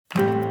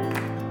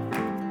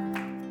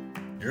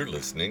You're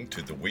listening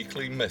to the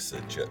weekly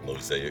message at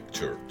Mosaic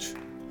Church.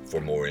 For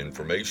more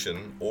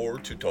information or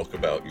to talk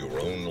about your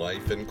own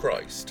life in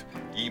Christ,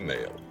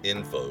 email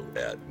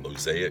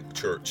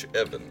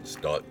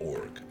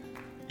info@mosaicchurchevans.org.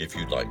 If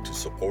you'd like to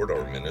support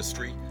our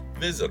ministry,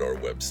 visit our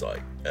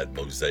website at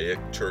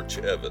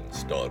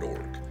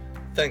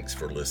mosaicchurchevans.org. Thanks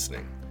for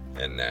listening.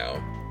 And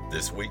now,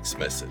 this week's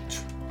message.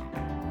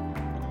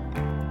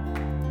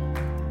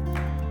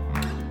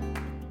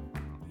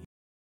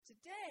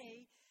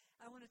 Today,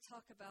 I want to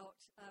talk about,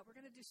 we're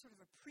going to do sort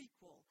of a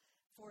prequel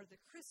for the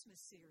Christmas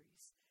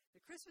series. The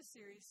Christmas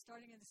series,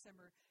 starting in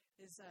December,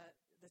 is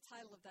the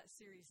title of that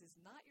series is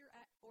Not Your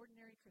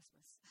Ordinary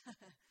Christmas.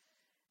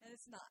 And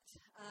it's not.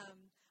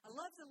 I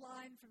love the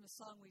line from the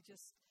song we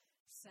just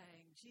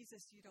sang,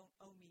 Jesus, you don't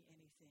owe me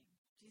anything.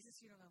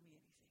 Jesus, you don't owe me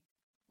anything.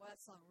 Well,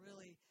 that song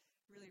really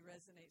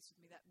resonates with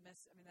me, that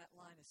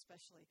line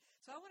especially.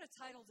 So I want to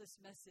title this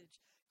message,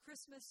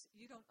 Christmas,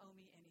 You Don't Owe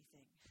Me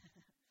Anything.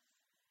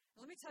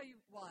 Let me tell you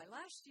why.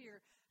 Last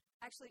year,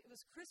 actually, it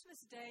was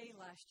Christmas Day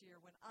last year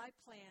when I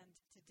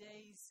planned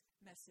today's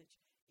message.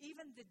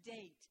 Even the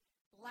date,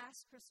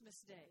 last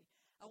Christmas Day.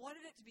 I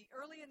wanted it to be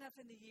early enough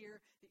in the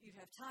year that you'd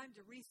have time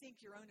to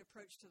rethink your own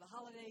approach to the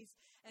holidays.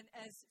 And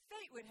as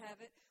fate would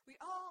have it, we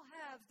all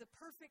have the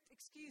perfect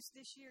excuse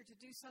this year to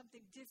do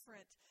something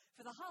different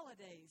for the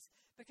holidays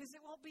because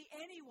it won't be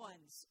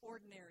anyone's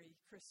ordinary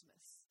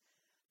Christmas.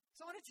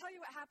 So I want to tell you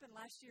what happened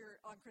last year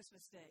on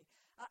Christmas Day.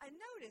 I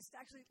noticed,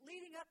 actually,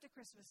 leading up to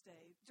Christmas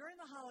Day, during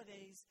the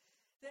holidays,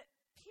 that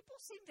people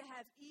seem to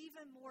have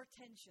even more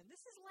tension.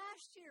 This is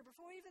last year,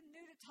 before we even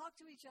knew to talk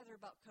to each other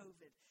about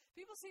COVID.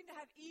 People seem to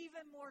have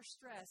even more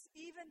stress,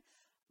 even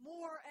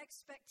more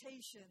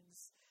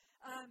expectations.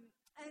 And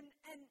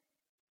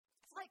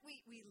it's like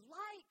we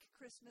like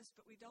Christmas,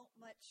 but we don't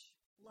much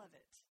love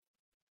it.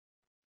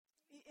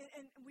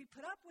 And we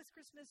put up with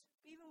Christmas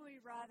even when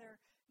we'd rather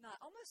not.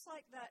 Almost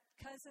like that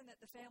cousin at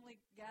the family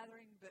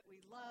gathering, but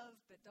we love,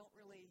 but don't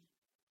really,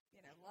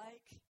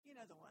 like. You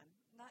know the one.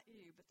 Not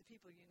you, but the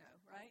people you know,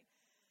 right?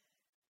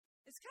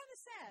 It's kind of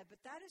sad,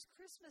 but that is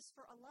Christmas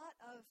for a lot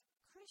of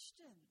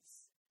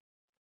Christians.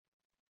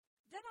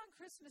 Then on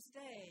Christmas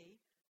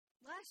Day,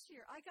 last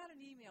year, I got an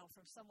email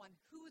from someone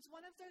who was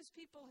one of those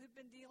people who've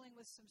been dealing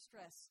with some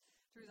stress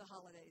through the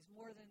holidays,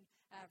 more than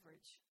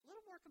average, a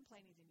little more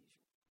complaining than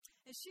usual.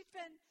 And she'd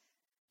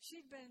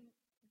been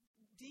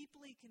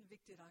deeply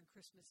convicted on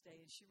Christmas Day,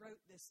 and she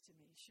wrote this to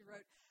me. She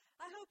wrote,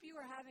 I hope you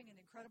are having an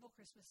incredible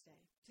Christmas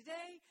Day.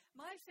 Today,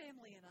 my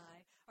family and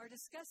I are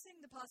discussing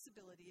the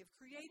possibility of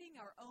creating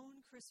our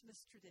own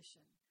Christmas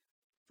tradition.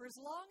 For as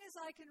long as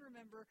I can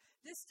remember,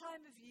 this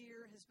time of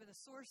year has been a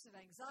source of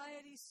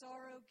anxiety,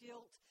 sorrow,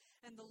 guilt,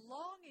 and the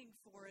longing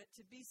for it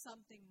to be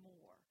something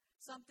more,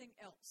 something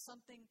else,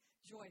 something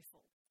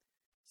joyful.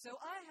 So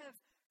I have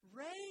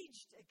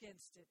raged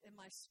against it in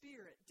my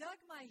spirit,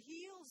 dug my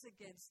heels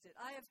against it.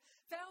 I have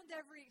found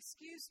every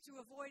excuse to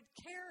avoid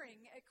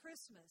caring at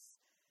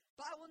Christmas.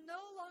 But I will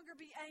no longer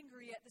be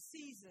angry at the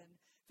season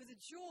for the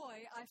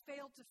joy I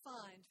failed to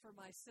find for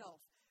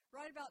myself.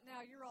 Right about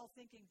now, you're all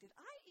thinking, did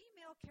I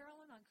email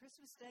Carolyn on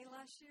Christmas Day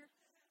last year?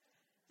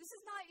 This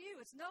is not you.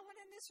 It's no one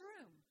in this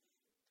room.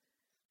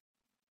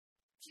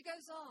 She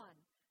goes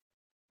on,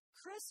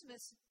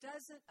 Christmas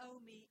doesn't owe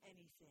me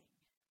anything.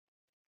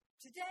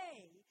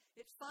 Today,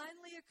 it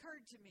finally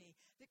occurred to me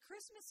that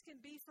Christmas can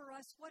be for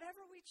us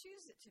whatever we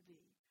choose it to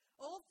be.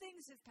 Old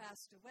things have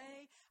passed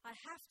away. I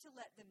have to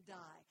let them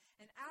die.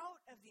 And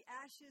out of the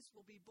ashes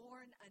will be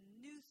born a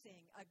new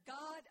thing, a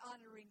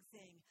God-honoring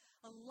thing,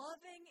 a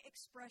loving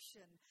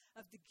expression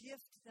of the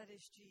gift that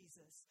is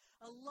Jesus,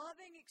 a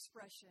loving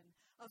expression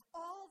of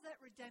all that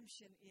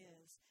redemption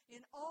is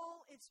in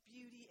all its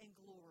beauty and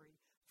glory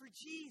for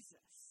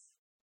Jesus.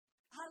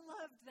 I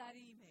loved that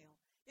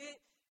email. It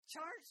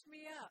charged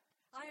me up.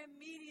 I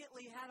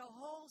immediately had a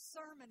whole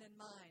sermon in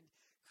mind.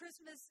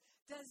 Christmas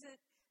doesn't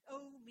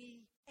owe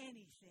me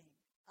anything,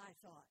 I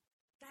thought.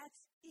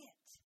 That's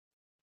it.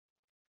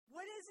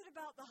 What is it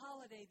about the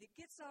holiday that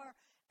gets our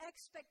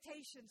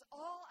expectations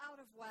all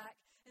out of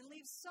whack and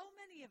leaves so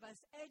many of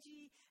us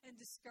edgy and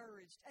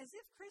discouraged, as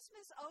if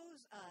Christmas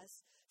owes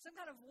us some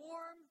kind of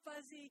warm,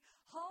 fuzzy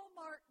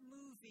Hallmark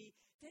movie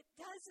that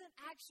doesn't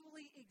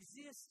actually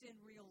exist in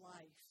real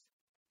life?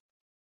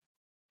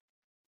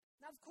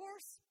 Now, of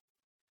course,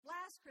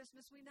 last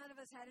Christmas, none of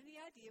us had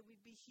any idea we'd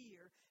be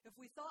here if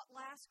we thought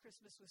last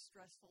Christmas was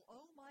stressful.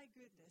 Oh, my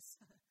goodness.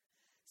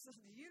 So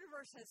the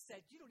universe has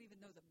said, you don't even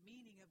know the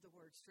meaning of the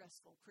word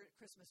stressful,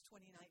 Christmas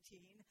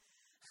 2019.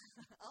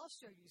 I'll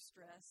show you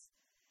stress.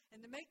 And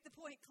to make the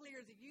point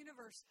clear, the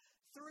universe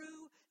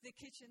threw the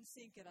kitchen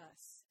sink at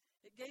us.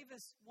 It gave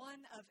us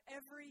one of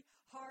every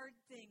hard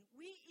thing.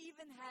 We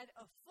even had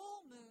a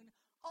full moon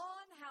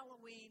on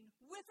Halloween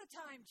with a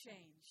time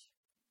change.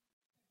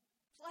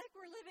 It's like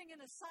we're living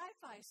in a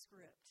sci-fi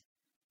script.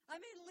 I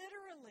mean,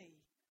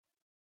 literally.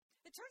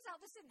 It turns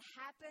out this didn't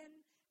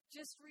happen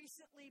just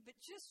recently, but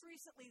just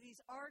recently these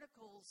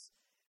articles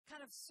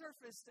kind of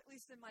surfaced, at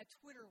least in my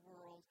Twitter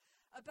world,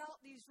 about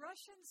these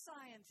Russian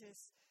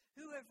scientists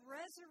who have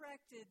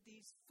resurrected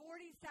these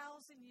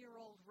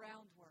 40,000-year-old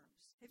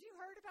roundworms. Have you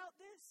heard about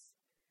this?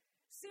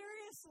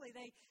 Seriously,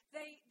 they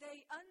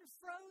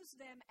unfroze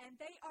them, and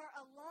they are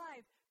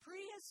alive,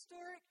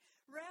 prehistoric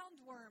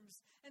roundworms.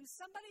 And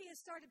somebody has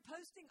started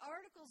posting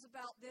articles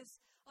about this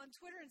on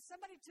Twitter, and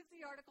somebody took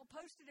the article,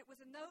 posted it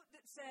with a note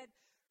that said,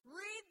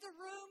 "Read the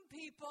room,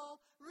 people.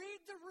 Read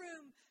the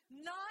room.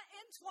 Not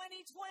in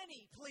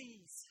 2020,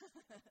 please."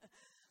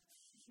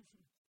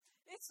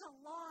 It's a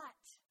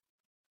lot.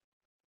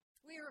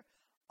 We are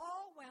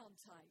all wound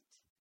tight.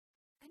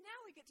 And now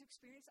we get to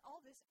experience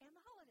all this and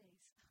the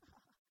holidays.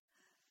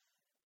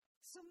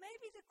 So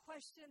maybe the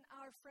question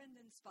our friend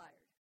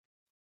inspired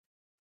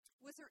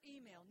with her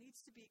email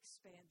needs to be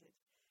expanded.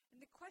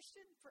 And the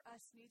question for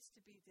us needs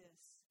to be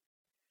this: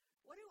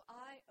 what do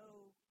I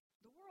owe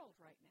the world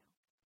right now?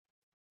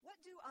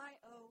 What do I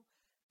owe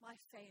my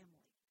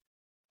family?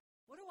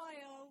 What do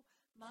I owe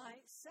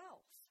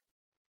myself?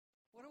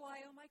 What do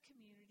I owe my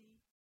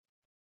community?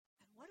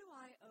 And what do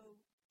I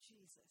owe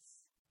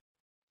Jesus?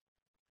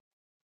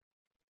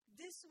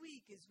 This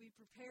week, as we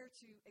prepare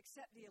to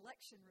accept the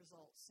election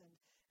results and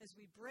as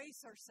we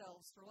brace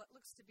ourselves for what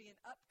looks to be an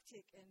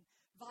uptick in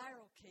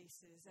viral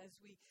cases, as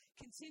we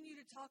continue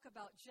to talk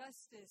about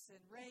justice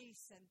and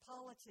race and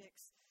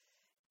politics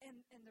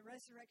and the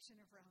resurrection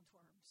of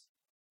roundworms,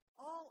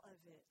 all of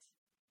it,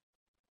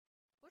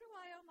 what do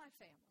I owe my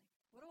family?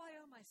 What do I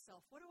owe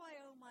myself? What do I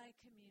owe my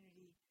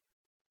community?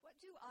 What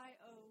do I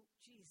owe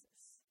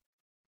Jesus?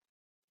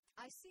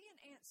 I see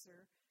an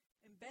answer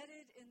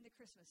embedded in the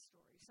Christmas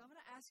story. So I'm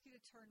going to ask you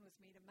to turn with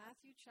me to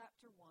Matthew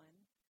chapter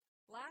 1.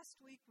 Last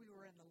week we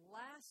were in the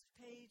last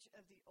page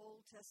of the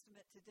Old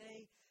Testament.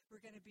 Today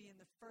we're going to be in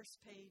the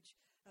first page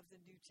of the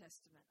New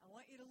Testament. I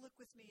want you to look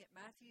with me at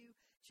Matthew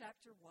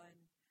chapter 1,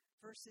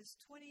 verses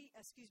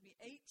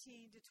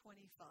 18 to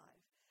 25.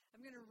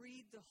 I'm going to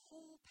read the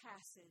whole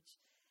passage,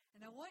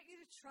 and I want you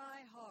to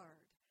try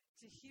hard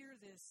to hear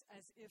this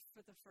as if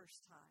for the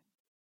first time.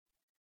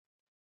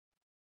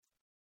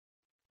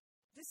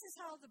 This is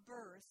how the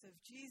birth of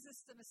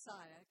Jesus the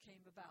Messiah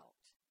came about.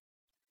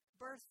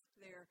 Birth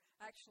there,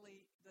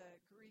 actually,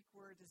 the Greek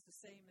word is the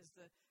same as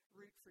the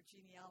root for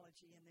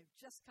genealogy, and they've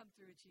just come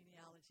through a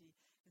genealogy,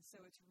 and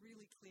so it's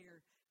really clear.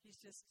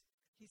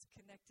 He's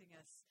connecting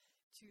us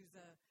to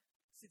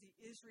the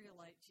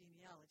Israelite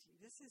genealogy.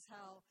 This is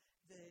how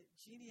the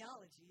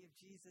genealogy of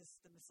Jesus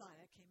the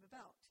Messiah came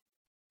about.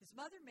 His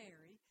mother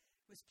Mary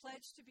was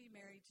pledged to be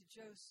married to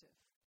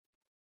Joseph.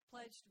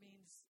 Pledged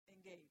means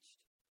engaged.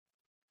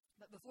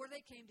 But before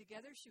they came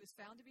together, she was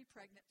found to be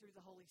pregnant through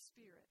the Holy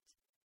Spirit.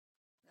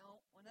 Now,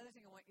 one other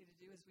thing I want you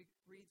to do as we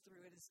read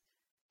through it is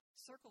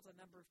circle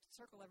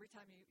every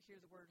time you hear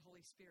the word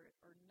Holy Spirit,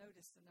 or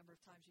notice the number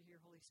of times you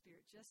hear Holy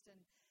Spirit. Just in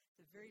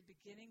the very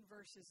beginning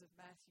verses of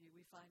Matthew,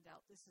 we find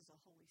out this is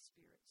a Holy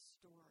Spirit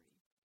story.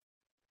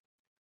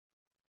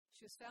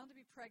 She was found to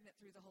be pregnant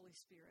through the Holy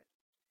Spirit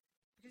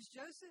because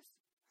Joseph,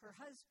 her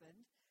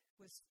husband,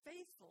 was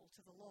faithful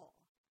to the law,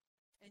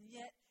 and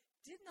yet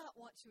did not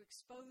want to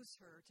expose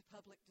her to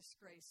public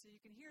disgrace. So you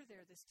can hear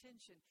there this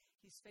tension.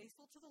 He's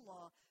faithful to the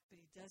law,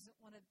 but he doesn't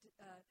want to.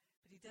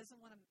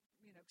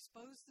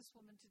 Expose this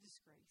woman to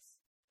disgrace.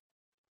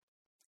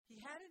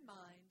 He had in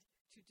mind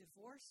to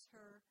divorce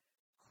her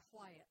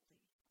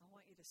quietly. I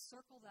want you to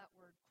circle that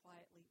word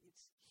quietly.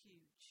 It's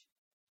huge.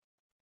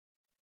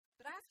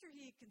 But after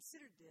he had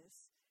considered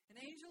this, an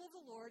angel of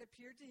the Lord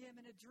appeared to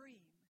him in a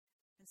dream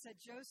and said,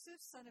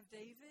 "Joseph, son of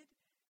David,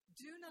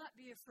 do not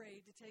be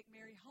afraid to take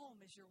Mary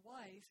home as your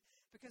wife,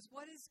 because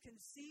what is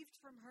conceived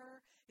from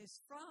her is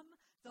from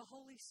the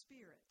Holy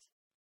Spirit.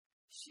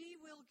 She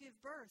will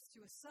give birth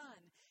to a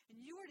son,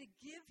 and you are to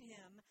give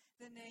him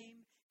the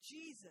name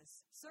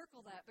Jesus."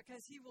 Circle that,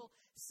 because he will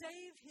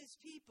save his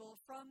people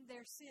from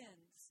their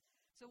sins.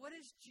 So what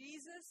is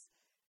Jesus?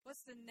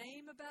 What's the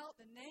name about?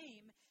 The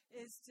name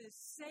is to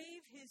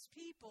save his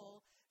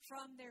people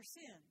from their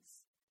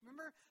sins.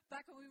 Remember,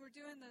 back when we were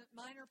doing the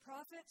minor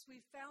prophets,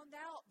 we found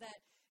out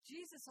that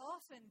Jesus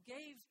often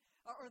gave,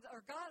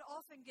 or God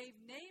often gave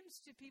names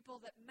to people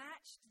that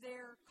matched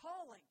their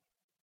calling.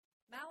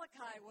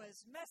 Malachi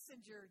was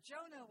messenger.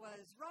 Jonah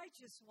was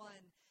righteous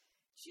one.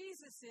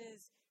 Jesus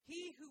is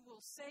he who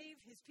will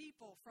save his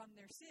people from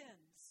their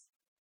sins.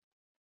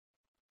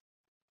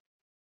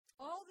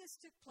 All this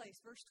took place,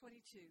 verse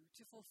 22,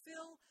 to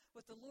fulfill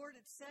what the Lord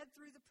had said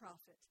through the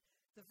prophet.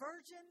 The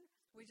virgin,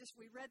 we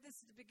read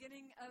this at the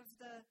beginning of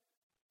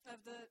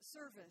the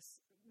service.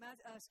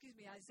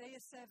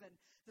 Isaiah 7.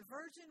 The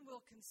virgin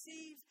will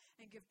conceive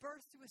and give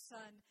birth to a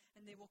son,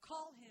 and they will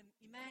call him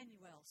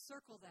Emmanuel.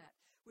 Circle that,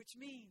 which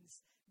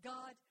means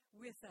God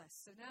with us.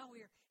 So now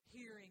we're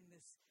hearing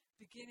this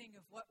beginning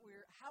of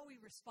how we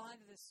respond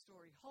to this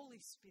story. Holy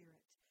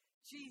Spirit,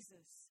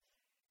 Jesus,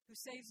 who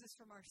saves us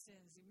from our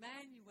sins.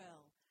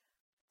 Emmanuel,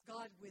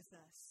 God with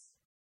us.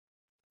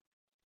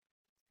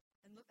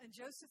 And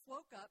Joseph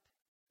woke up.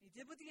 He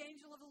did what the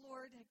angel of the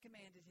Lord had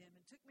commanded him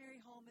and took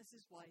Mary home as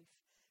his wife.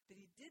 But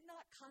he did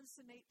not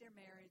consummate their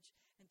marriage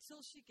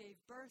until she gave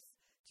birth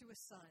to a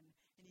son.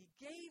 And he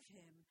gave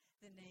him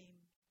the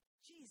name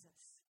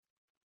Jesus.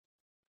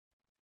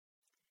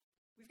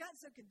 We've gotten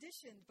so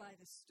conditioned by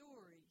the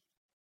story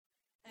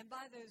and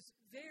by those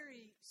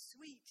very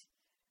sweet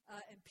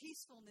and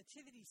peaceful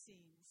nativity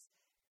scenes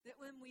that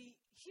when we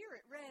hear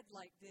it read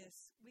like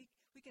this, we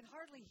can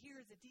hardly hear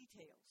the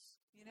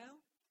details, you know?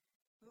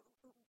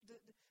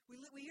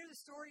 We hear the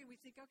story and we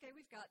think, okay,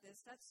 we've got this.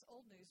 That's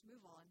old news.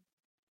 Move on.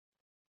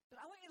 But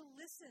I want you to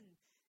listen.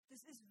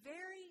 This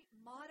very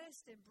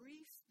modest and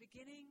brief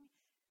beginning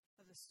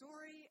of the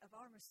story of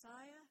our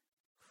Messiah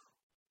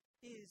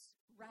is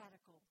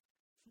radical.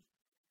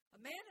 A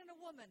man and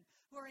a woman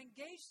who are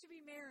engaged to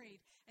be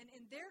married, and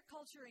in their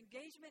culture,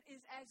 engagement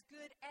is as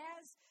good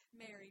as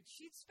married.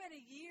 She'd spent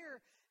a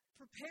year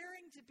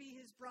preparing to be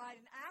his bride,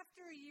 and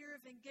after a year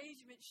of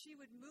engagement, she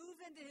would move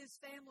into his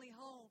family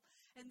home.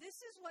 And this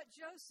is what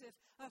Joseph,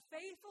 a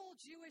faithful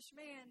Jewish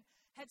man,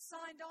 had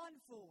signed on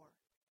for.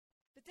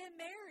 But then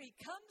Mary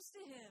comes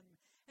to him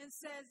and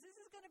says, this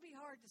is going to be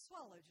hard to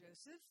swallow,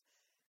 Joseph,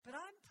 but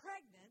I'm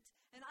pregnant,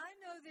 and I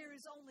know there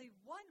is only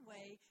one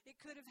way it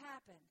could have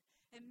happened.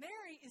 And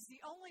Mary is the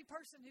only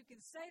person who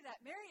can say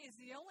that. Mary is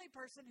the only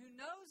person who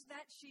knows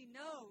that she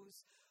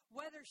knows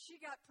whether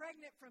she got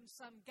pregnant from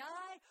some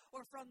guy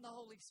or from the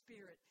Holy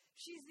Spirit.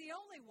 She's the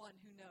only one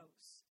who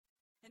knows.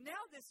 And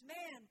now this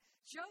man,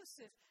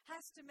 Joseph,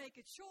 has to make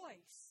a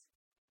choice.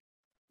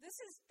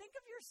 Think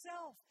of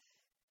yourself.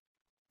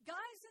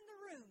 Guys in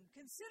the room,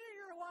 consider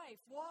your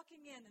wife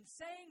walking in and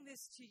saying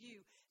this to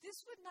you.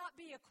 This would not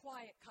be a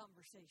quiet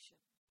conversation.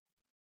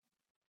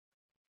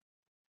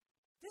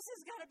 This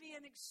has got to be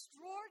an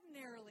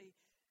extraordinarily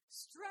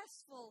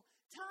stressful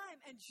time.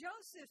 And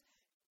Joseph,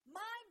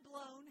 mind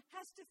blown,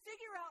 has to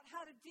figure out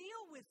how to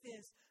deal with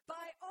this.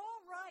 By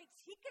all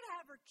rights, he could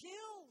have her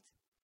killed.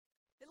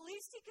 At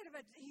least he could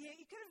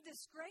have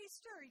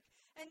disgraced her.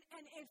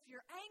 And if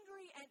you're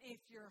angry and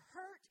if you're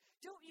hurt,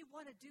 don't you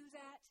want to do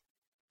that?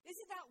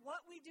 Isn't that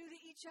what we do to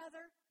each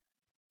other?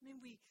 I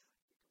mean,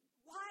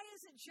 why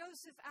isn't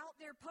Joseph out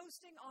there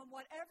posting on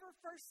whatever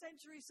first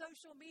century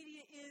social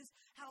media is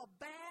how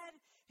bad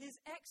his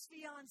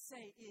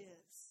ex-fiancée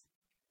is?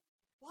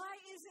 Why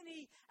isn't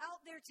he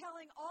out there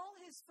telling all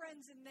his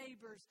friends and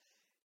neighbors,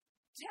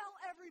 tell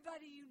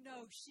everybody you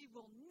know she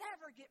will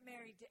never get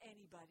married to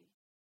anybody?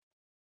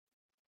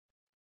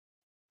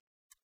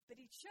 But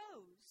he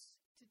chose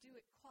to do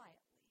it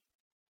quietly.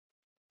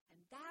 And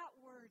that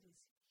word is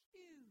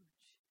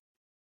huge.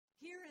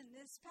 Here in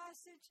this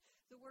passage,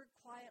 the word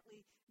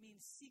quietly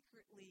means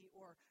secretly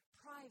or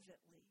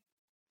privately.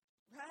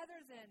 Rather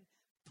than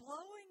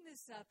blowing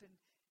this up and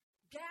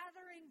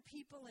gathering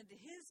people into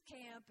his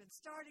camp and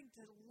starting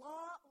to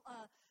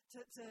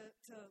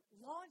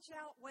launch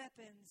out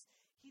weapons,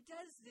 he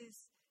does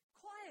this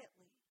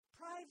quietly,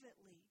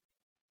 privately,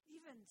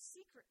 even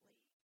secretly.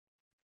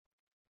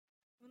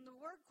 When the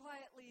word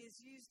quietly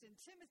is used in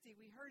Timothy,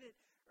 we heard it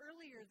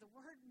earlier, the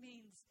word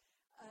means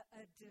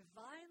a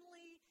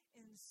divinely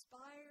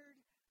inspired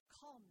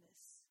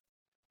calmness.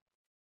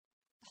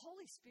 The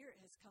Holy Spirit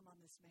has come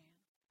on this man.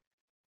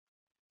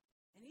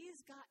 And he has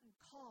gotten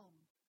calm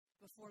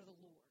before the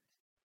Lord.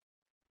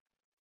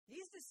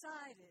 He's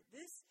decided,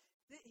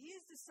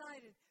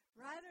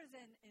 rather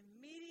than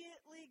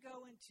immediately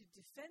go into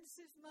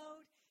defensive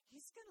mode,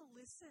 he's going to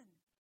listen.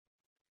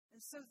 And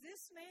so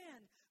this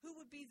man, who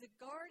would be the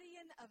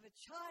guardian of a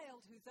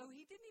child who, though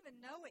he didn't even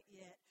know it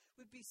yet,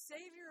 would be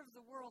Savior of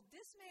the world,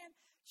 this man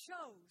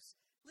chose,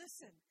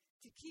 listen,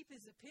 to keep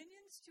his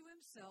opinions to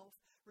himself,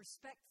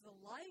 respect the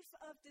life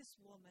of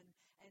this woman,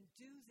 and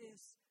do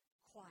this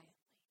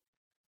quietly.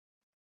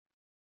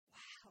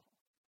 Wow.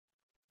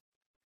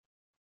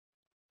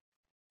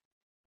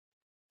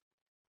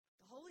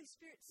 The Holy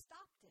Spirit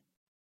stopped him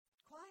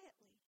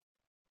quietly.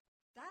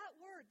 That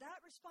word, that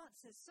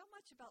response says so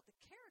much about the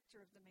character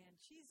of the man,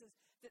 Jesus,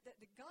 that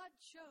God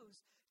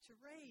chose to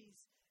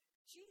raise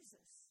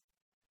Jesus,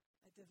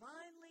 a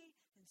divinely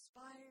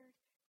inspired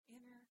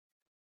inner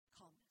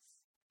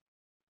calmness.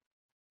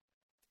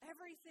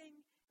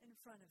 Everything in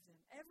front of them,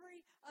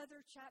 every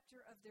other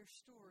chapter of their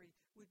story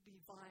would be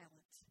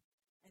violent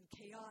and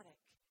chaotic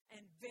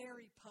and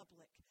very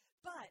public.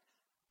 But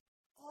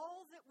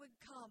all that would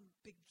come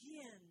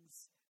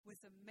begins with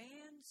a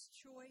man's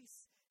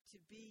choice to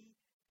be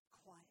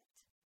quiet,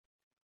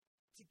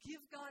 to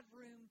give God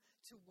room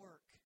to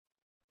work.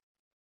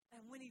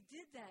 And when he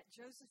did that,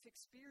 Joseph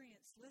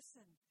experienced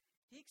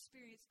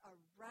a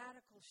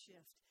radical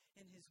shift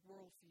in his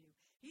worldview.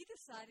 He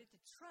decided to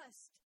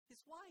trust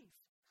his wife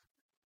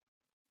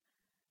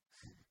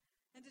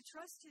and to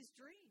trust his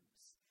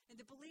dreams and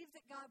to believe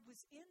that God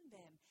was in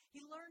them. He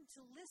learned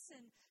to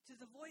listen to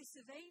the voice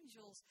of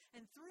angels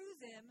and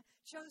through them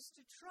chose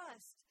to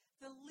trust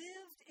the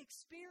lived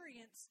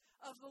experience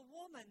of a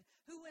woman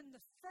who in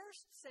the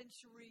first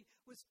century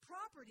was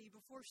property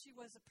before she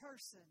was a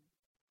person.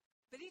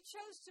 But he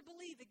chose to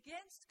believe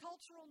against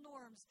cultural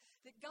norms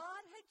that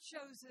God had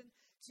chosen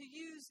to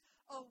use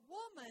a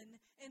woman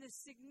in a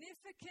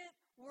significant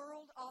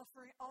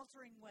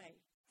world-altering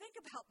way. Think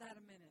about that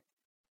a minute.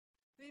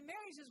 I mean,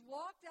 Mary just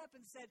walked up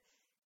and said,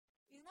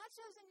 he's not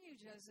chosen you,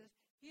 Joseph.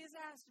 He has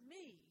asked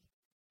me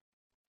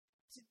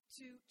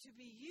to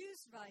be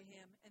used by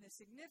him in a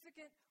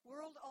significant,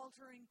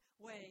 world-altering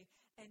way.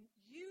 And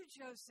you,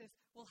 Joseph,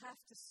 will have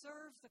to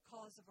serve the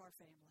cause of our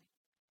family.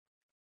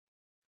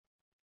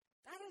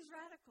 That is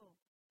radical.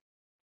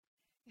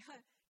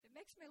 It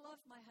makes me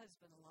love my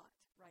husband a lot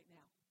right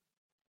now.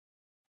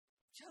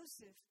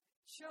 Joseph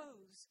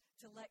chose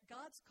to let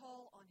God's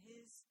call on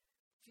his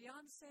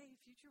fiancée,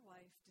 future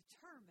wife,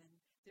 determine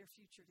their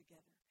future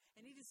together.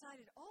 And he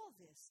decided all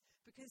this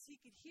because he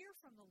could hear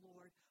from the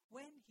Lord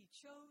when he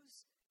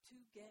chose to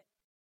get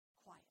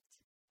quiet.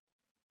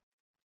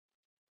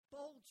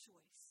 Bold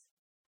choice.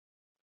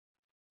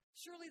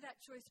 Surely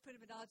that choice put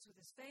him at odds with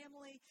his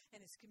family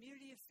and his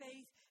community of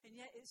faith, and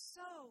yet it's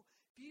so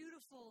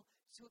beautiful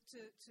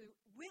to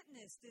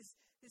witness this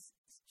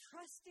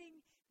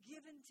trusting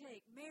give and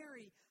take.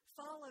 Mary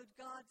followed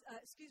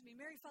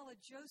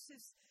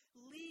Joseph's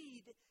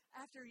lead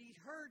after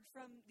he'd heard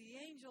from the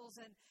angels,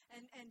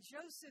 and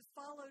Joseph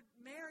followed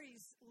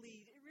Mary's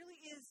lead. It really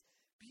is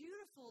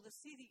beautiful to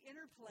see the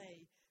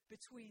interplay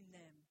between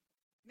them.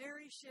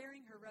 Mary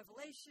sharing her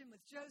revelation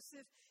with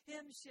Joseph,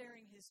 him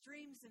sharing his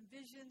dreams and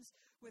visions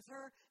with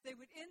her. They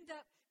would end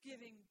up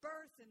giving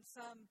birth in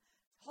some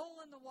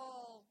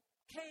hole-in-the-wall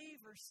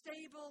cave or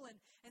stable,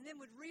 and then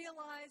would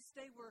realize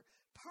they were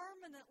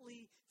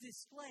permanently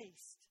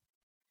displaced,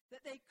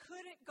 that they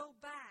couldn't go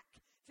back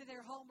to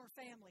their home or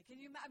family. Can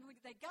you imagine?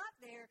 They got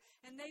there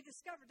and they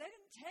discovered they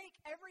didn't take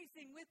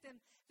everything with them.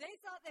 They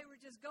thought they were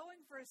just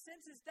going for a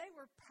census. They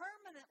were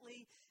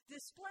permanently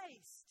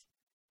displaced.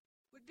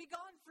 Would be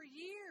gone for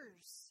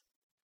years.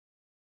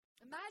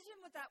 Imagine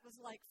what that was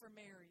like for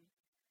Mary.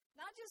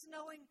 Not just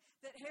knowing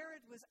that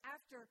Herod was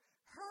after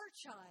her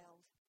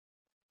child,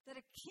 that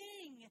a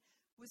king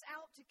was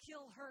out to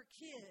kill her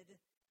kid,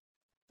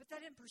 but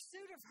that in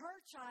pursuit of her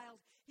child,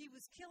 he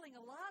was killing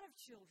a lot of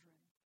children.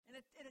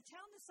 In a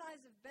town the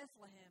size of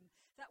Bethlehem,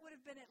 that would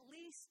have been at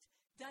least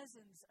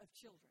dozens of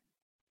children.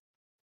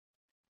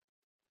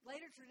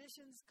 Later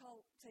traditions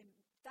say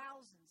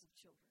thousands of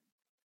children.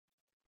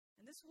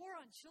 And this war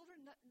on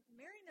children,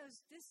 Mary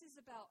knows this is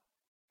about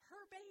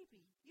her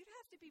baby. You'd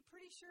have to be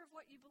pretty sure of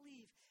what you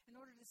believe in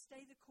order to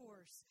stay the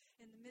course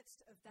in the midst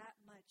of that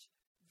much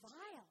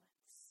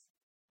violence.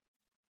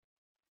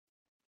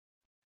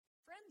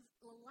 Friends,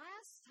 the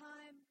last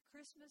time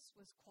Christmas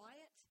was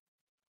quiet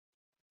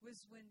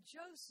was when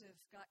Joseph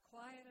got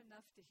quiet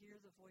enough to hear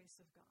the voice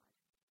of God.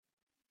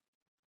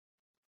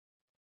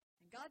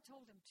 And God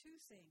told him two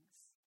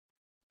things.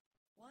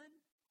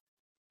 One,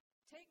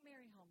 take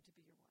Mary home to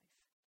be your wife.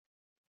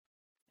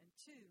 And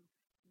two,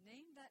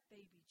 name that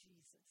baby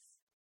Jesus,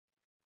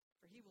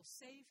 for he will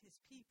save his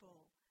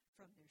people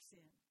from their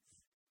sins.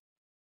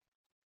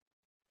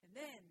 And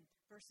then,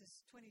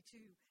 verses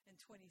 22 and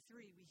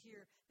 23, we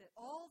hear that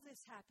all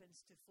this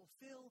happens to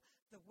fulfill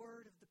the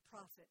word of the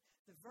prophet.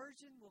 The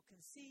virgin will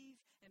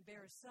conceive and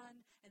bear a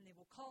son, and they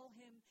will call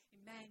him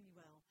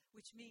Emmanuel,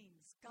 which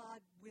means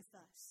God with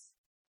us.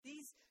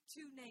 These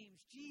two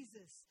names,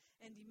 Jesus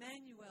and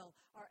Emmanuel,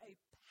 are a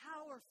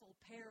powerful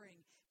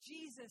pairing.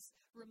 Jesus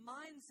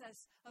reminds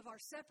us of our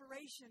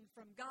separation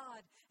from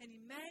God, and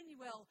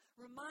Emmanuel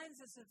reminds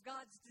us of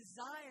God's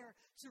desire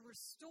to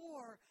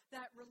restore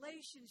that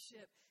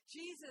relationship.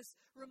 Jesus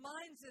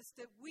reminds us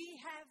that we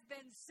have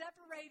been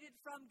separated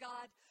from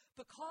God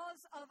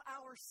because of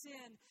our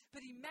sin,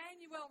 but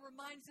Emmanuel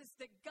reminds us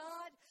that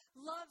God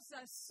loves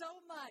us so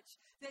much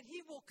that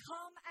he will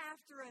come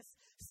after us,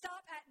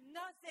 stop at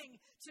nothing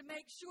to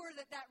make sure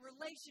that that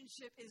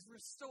relationship is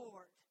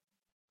restored.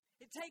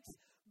 It takes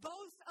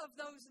both of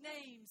those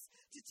names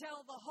to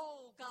tell the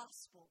whole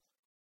gospel.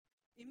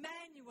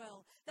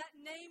 Emmanuel, that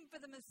name for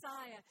the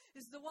Messiah,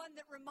 is the one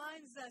that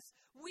reminds us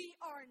we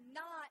are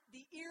not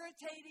the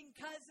irritating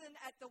cousin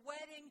at the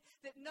wedding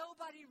that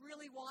nobody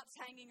really wants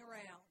hanging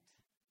around.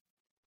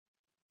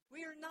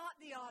 We are not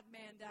the odd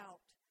man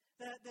out,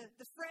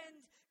 the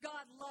friend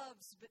God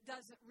loves but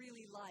doesn't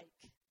really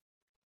like.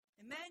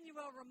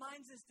 Emmanuel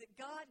reminds us that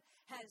God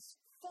has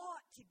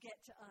fought to get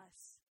to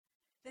us,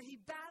 that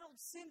he battled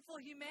sinful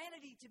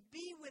humanity to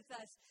be with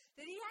us,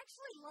 that he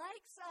actually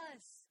likes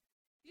us.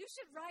 You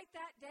should write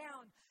that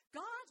down.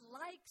 God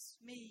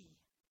likes me.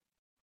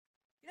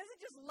 He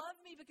doesn't just love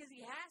me because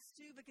he has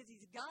to, because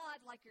he's God,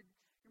 like your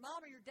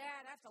mom or your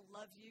dad have to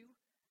love you.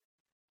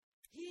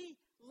 He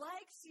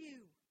likes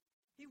you.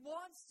 He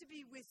wants to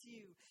be with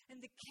you.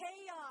 And the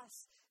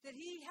chaos that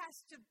he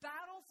has to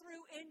battle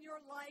through in your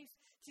life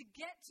to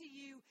get to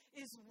you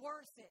is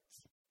worth it.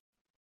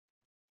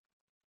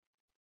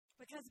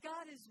 Because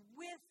God is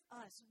with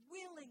us,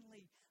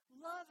 willingly,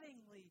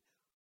 lovingly,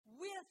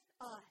 with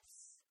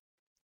us.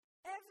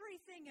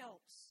 Everything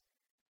else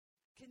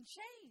can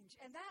change.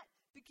 And that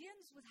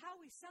begins with how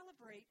we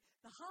celebrate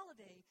the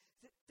holiday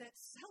that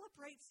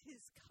celebrates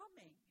his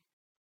coming.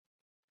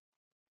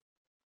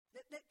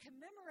 That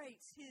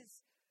commemorates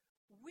his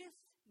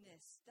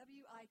withness,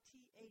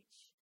 W-I-T-H-N-E-S-S.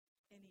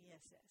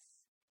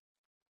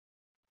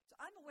 So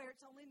I'm aware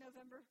it's only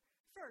November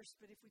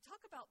 1st, but if we talk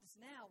about this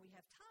now, we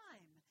have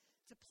time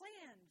to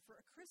plan for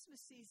a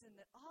Christmas season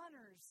that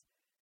honors,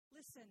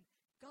 listen,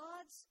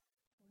 God's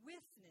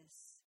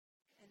witness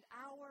and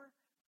our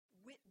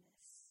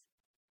witness.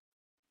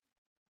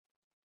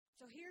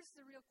 So here's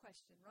the real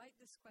question. Write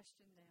this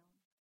question down.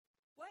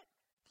 What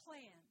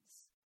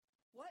plans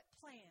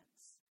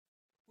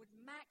would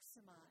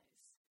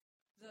maximize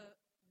the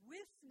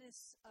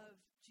witness of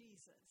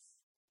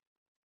Jesus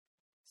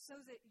so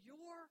that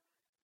your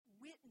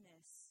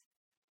witness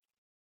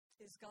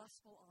is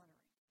gospel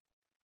honoring?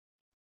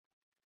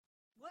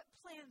 What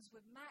plans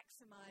would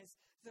maximize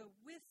the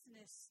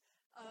witness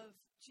of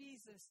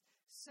Jesus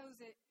so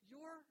that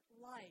your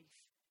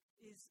life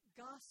is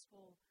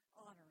gospel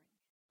honoring?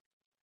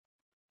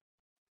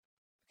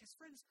 Because,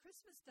 friends,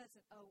 Christmas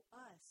doesn't owe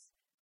us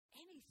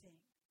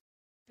anything,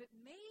 but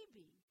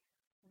maybe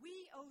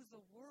we owe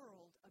the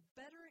world a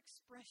better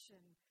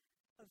expression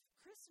of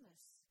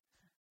Christmas,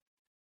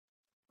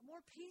 a more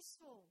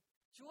peaceful,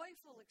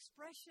 joyful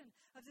expression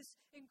of this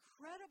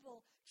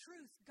incredible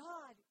truth.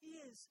 God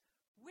is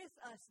with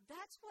us.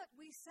 That's what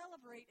we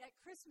celebrate at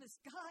Christmas.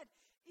 God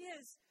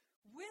is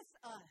with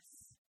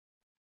us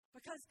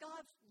because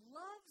God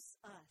loves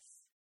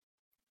us.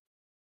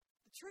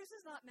 The truth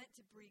is not meant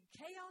to breed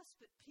chaos,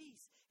 but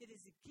peace. It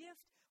is a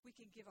gift we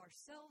can give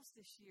ourselves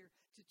this year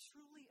to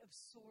truly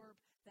absorb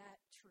that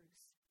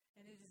truth.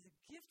 And it is a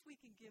gift we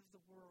can give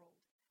the world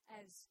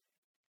as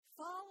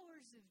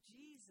followers of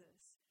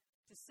Jesus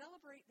to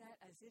celebrate that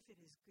as if it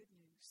is good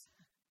news.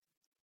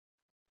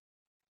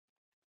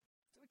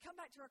 So we come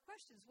back to our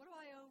questions. What do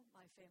I owe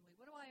my family?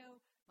 What do I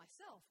owe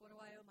myself? What do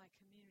I owe my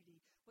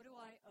community? What do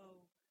I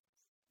owe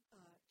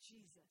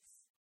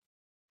Jesus?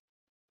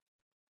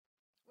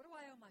 What do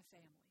I owe my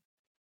family?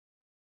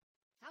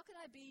 How can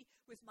I be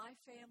with my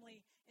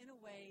family in a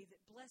way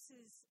that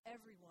blesses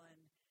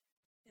everyone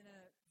in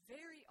a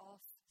very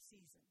off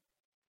season?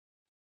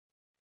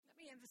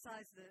 Let me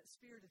emphasize the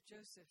spirit of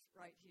Joseph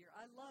right here.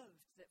 I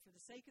loved that for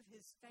the sake of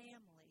his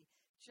family,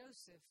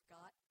 Joseph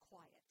got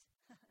quiet.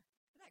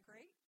 Isn't that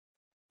great?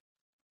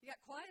 He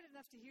got quiet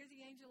enough to hear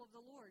the angel of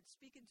the Lord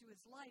speak into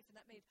his life, and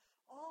that made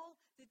all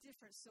the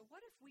difference. So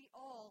what if we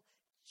all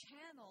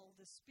channel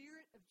the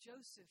spirit of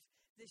Joseph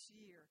this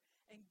year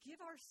and give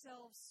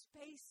ourselves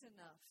space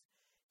enough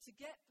to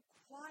get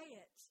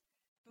quiet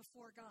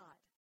before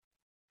God?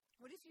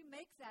 What if you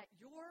make that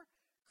your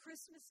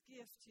Christmas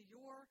gift to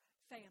your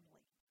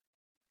family?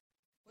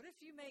 What if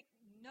you make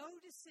no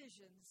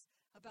decisions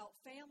about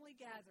family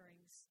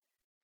gatherings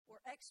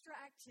or extra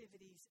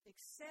activities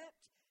except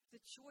the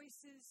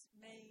choices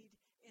made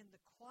in the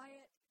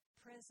quiet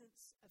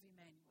presence of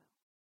Emmanuel?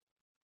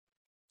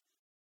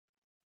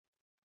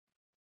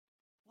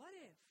 What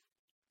if?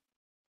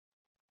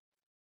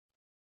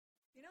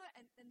 You know,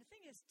 and the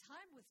thing is,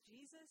 time with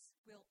Jesus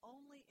will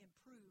only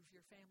improve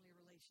your family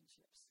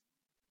relationships.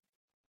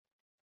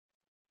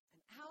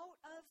 And out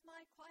of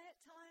my quiet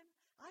time,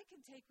 I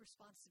can take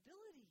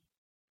responsibility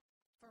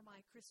for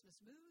my Christmas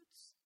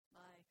moods,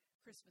 my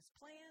Christmas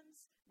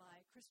plans,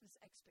 my Christmas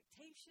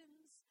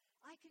expectations.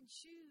 I can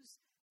choose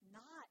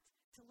not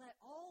to let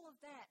all of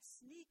that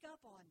sneak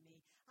up on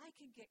me. I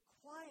can get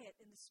quiet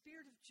in the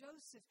spirit of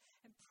Joseph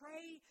and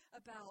pray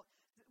about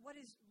what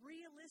is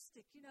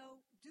realistic,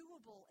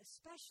 doable,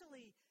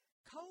 especially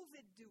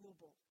COVID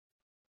doable,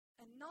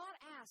 and not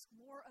ask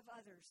more of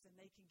others than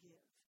they can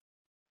give.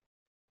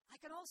 I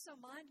can also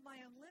mind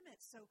my own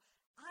limits so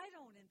I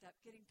don't end up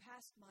getting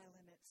past my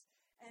limits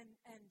and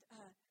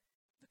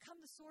become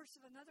the source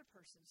of another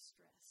person's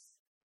stress.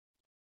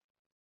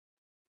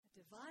 A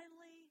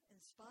divinely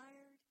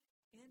inspired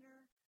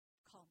inner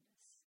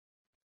calmness.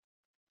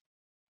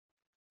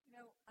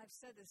 I've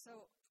said this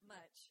so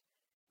much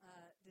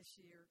this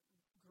year.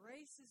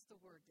 Grace is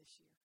the word this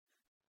year.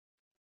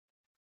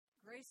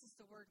 Grace is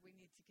the word we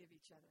need to give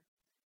each other.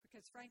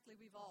 Because frankly,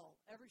 we've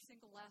all, every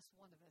single last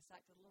one of us,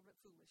 acted a little bit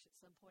foolish at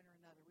some point or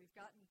another. We've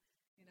gotten,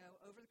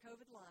 over the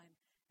COVID line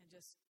and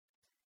just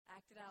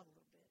acted out a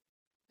little bit.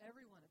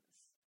 Every one of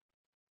us.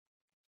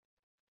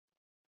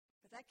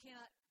 But that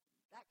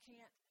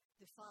can't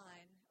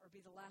define or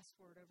be the last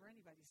word over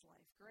anybody's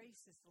life.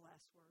 Grace is the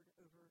last word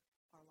over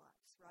our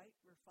lives, right?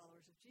 We're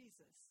followers of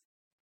Jesus.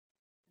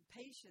 And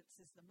patience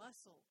is the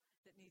muscle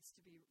that needs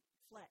to be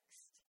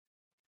flexed.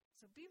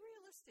 So be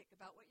realistic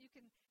about what you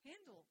can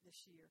handle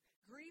this year.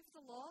 Grieve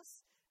the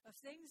loss of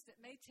things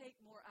that may take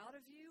more out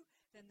of you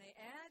than they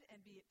add,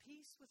 and be at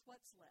peace with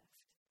what's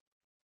left.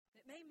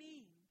 It may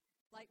mean,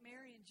 like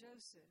Mary and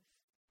Joseph,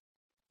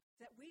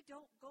 that we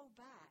don't go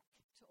back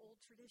to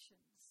old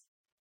traditions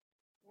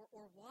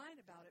or whine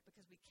about it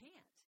because we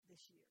can't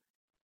this year.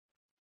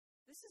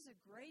 This is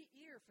a great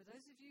year. For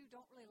those of you who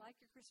don't really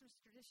like your Christmas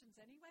traditions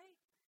anyway,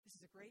 this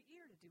is a great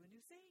year to do a new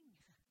thing.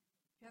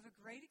 You have a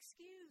great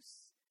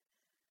excuse.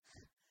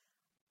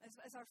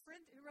 As our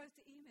friend who wrote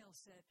the email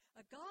said,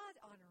 a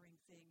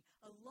God-honoring thing,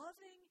 a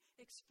loving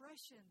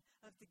expression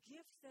of the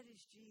gift that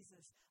is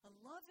Jesus, a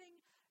loving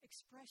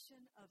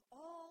expression of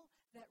all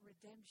that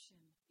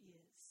redemption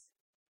is.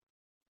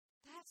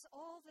 That's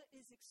all that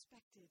is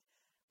expected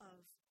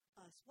of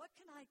us. What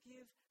can I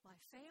give my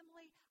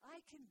family?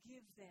 I can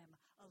give them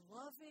a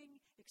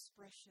loving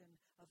expression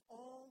of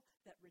all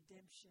that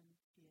redemption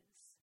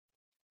is.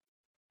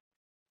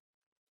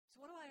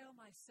 know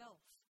myself?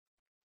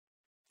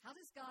 How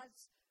does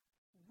God's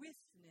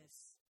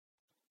withness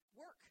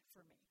work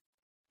for me?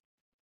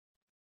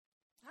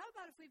 How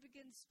about if we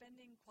begin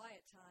spending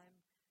quiet time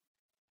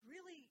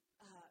really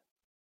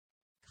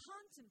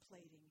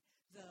contemplating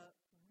the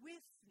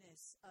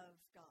withness of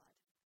God?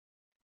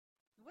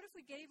 What if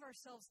we gave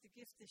ourselves the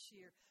gift this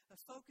year of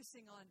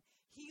focusing on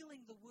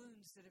healing the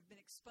wounds that have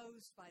been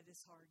exposed by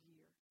this hard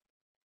year?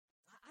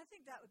 I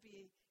think that would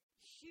be a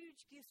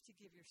huge gift to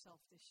give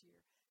yourself this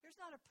year. There's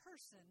not a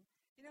person,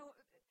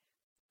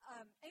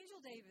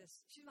 Angel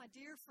Davis, she's my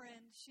dear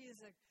friend. She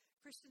is a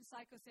Christian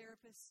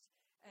psychotherapist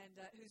and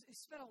who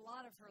spent a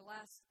lot of her the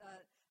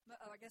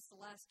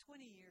last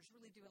 20 years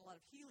really doing a lot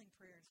of healing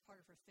prayer as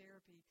part of her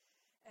therapy.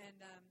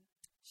 And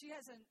she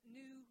has a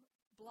new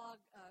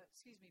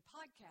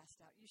podcast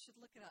out. You should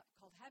look it up,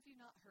 called Have You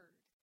Not Heard?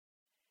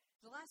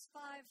 The last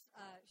 5,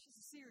 she's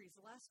a series,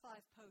 the last 5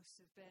 posts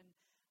have been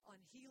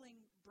on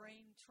healing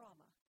brain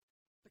trauma.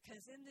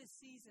 Because in this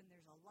season,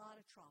 there's a lot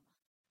of trauma.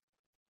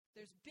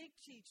 There's big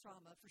T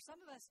trauma. For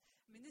some of us,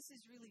 this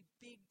is really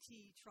big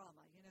T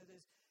trauma.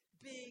 Those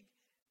big,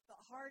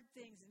 hard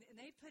things. And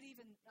they put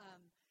even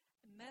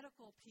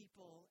medical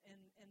people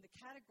in the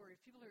category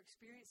of people who are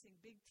experiencing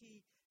big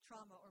T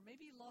trauma, or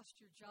maybe you lost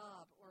your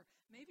job, or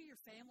maybe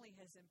your family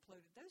has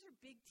imploded. Those are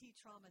big T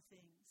trauma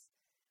things.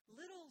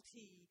 Little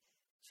T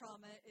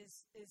trauma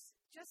is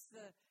just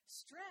the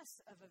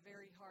stress of a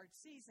very hard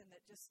season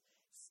that just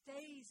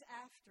stays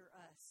after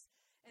us.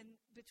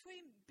 And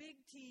between big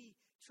T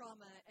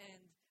trauma and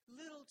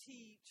little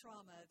T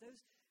trauma,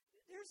 there's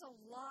a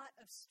lot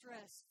of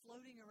stress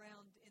floating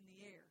around in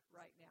the air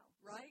right now,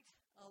 right?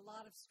 A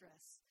lot of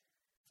stress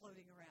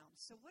floating around.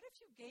 So what if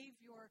you gave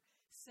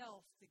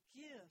yourself the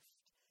gift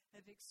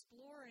of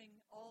exploring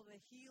all the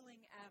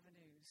healing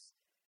avenues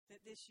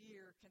that this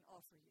year can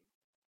offer you?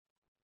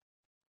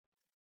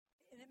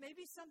 And it may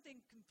be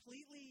something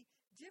completely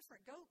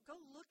different. Go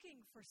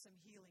looking for some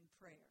healing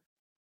prayer.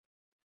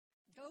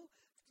 Go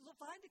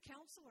find a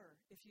counselor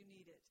if you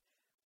need it.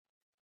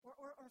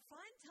 Or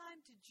find time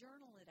to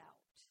journal it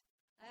out.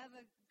 I have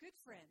a good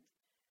friend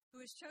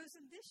who has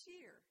chosen this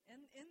year,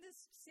 in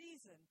this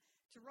season,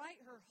 to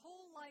write her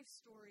whole life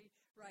story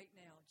right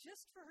now,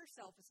 just for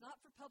herself. It's not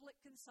for public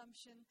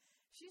consumption.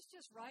 She's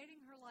just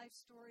writing her life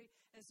story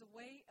as a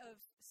way of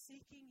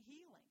seeking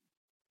healing.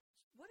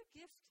 What a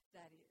gift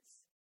that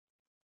is.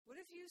 What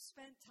if you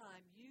spent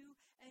time, you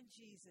and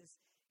Jesus,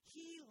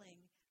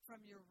 healing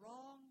from your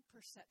wrong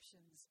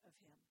perceptions of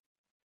Him?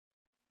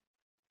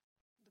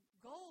 The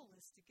goal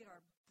is to get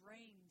our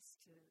brains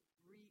to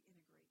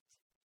reintegrate.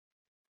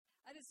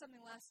 I did something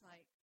last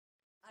night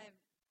I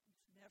have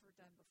never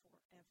done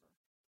before, ever.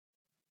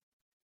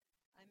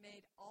 I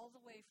made all the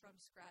way from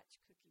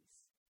scratch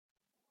cookies.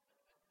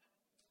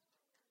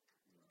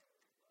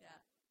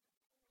 Yeah.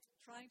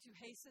 Trying to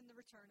hasten the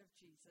return of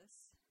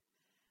Jesus.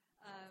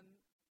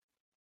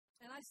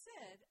 And I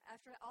said,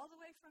 after all the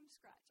way from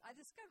scratch, I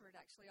discovered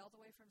actually all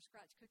the way from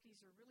scratch cookies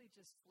are really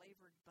just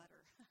flavored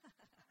butter.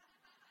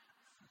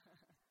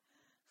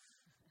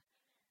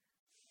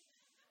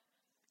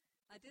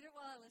 I did it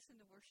while I listened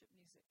to worship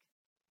music.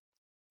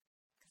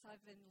 Because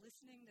I've been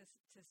listening to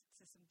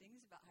some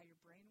things about how your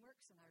brain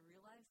works, and I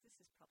realized this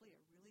is probably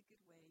a really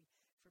good way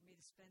for me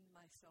to spend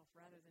myself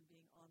rather than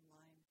being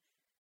online,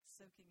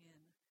 soaking in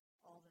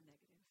all the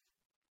negative.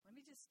 Let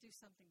me just do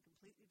something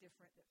completely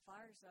different that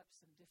fires up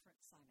some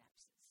different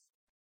synapses.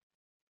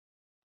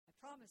 I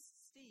promised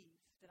Steve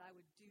that I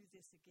would do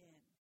this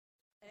again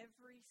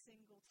every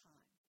single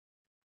time.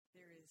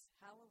 There is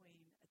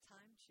Halloween, a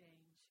time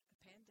change, a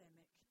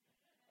pandemic,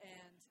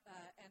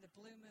 and a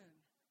blue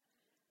moon.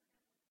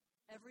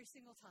 Every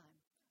single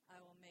time, I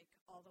will make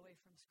all the way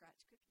from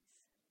scratch cookies.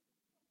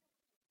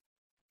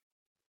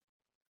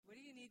 What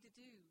do you need to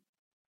do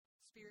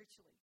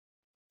spiritually,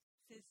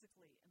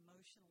 physically,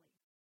 emotionally,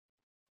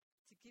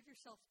 to give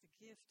yourself the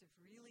gift of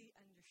really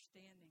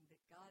understanding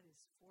that God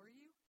is for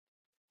you,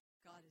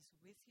 God is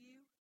with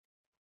you,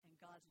 and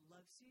God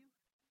loves you,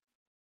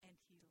 and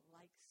He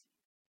likes you?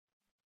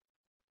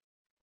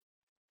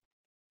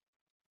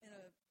 In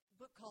a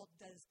book called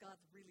Does God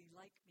Really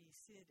Like Me,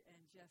 Sid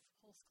and Jeff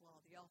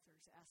Holsclaw, the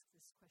authors, ask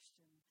this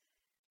question.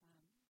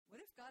 What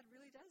if God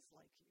really does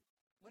like you?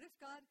 What if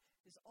God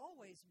is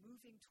always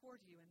moving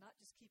toward you and not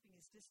just keeping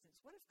His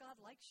distance? What if God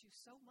likes you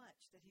so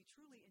much that He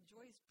truly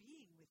enjoys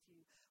being with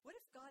you? What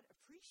if God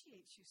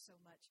appreciates you so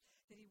much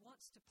that He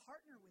wants to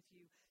partner with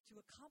you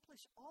to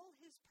accomplish all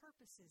His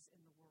purposes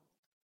in the world?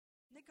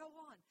 And they go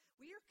on.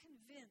 We are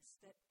convinced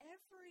that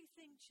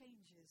everything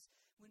changes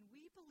when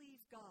we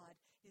believe God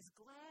is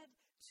glad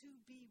to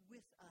be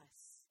with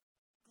us.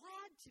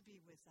 Glad to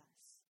be with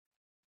us.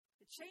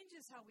 It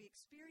changes how we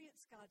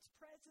experience God's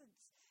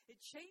presence. It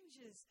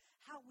changes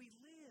how we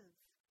live.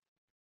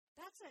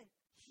 That's a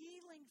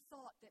healing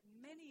thought that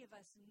many of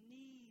us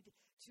need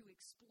to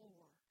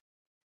explore.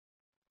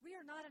 We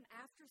are not an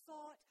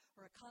afterthought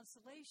or a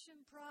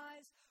consolation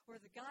prize or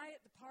the guy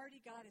at the party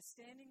God is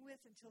standing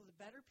with until the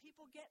better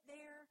people get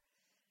there.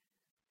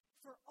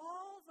 For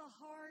all the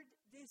hard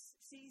this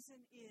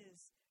season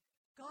is,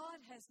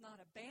 God has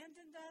not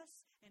abandoned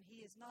us, and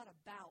He is not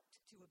about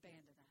to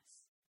abandon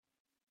us.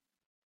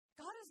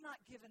 God has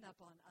not given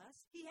up on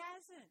us. He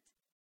hasn't.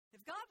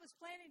 If God was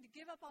planning to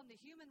give up on the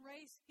human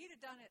race, He'd have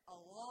done it a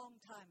long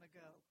time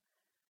ago.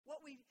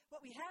 What we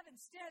have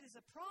instead is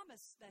a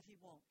promise that He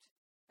won't.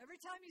 Every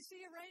time you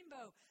see a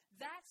rainbow,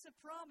 that's a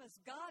promise.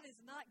 God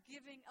is not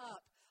giving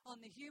up on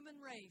the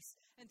human race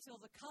until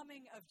the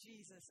coming of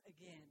Jesus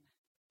again.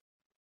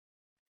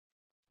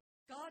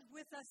 God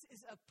with us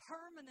is a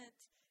permanent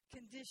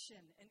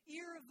condition, an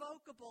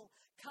irrevocable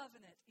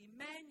covenant.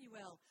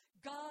 Emmanuel,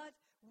 God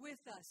with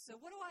us. So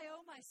what do I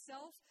owe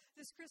myself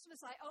this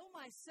Christmas? I owe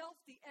myself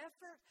the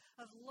effort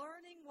of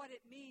learning what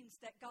it means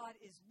that God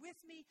is with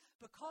me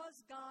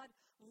because God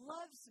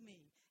loves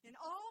me. In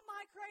all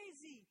my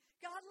crazy,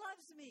 God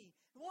loves me,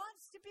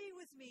 wants to be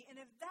with me. And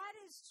if that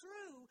is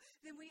true,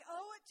 then we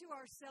owe it to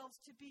ourselves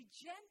to be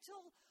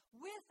gentle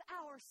with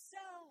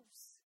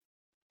ourselves.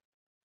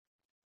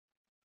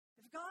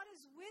 If God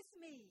is with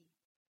me,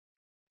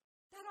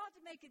 that ought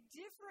to make a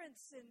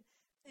difference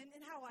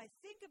in how I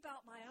think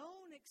about my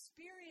own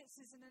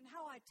experiences and in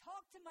how I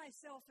talk to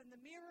myself in the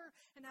mirror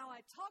and how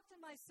I talk to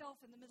myself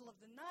in the middle of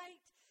the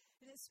night,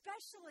 and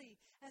especially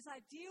as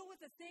I deal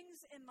with the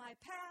things in my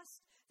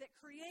past that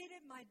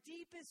created my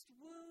deepest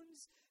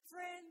wounds.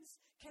 Friends,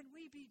 can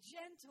we be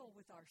gentle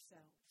with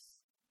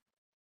ourselves?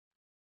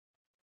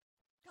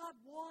 God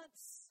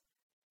wants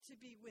to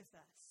be with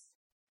us.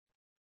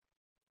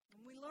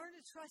 When we learn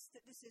to trust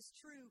that this is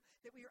true,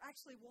 that we are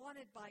actually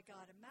wanted by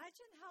God,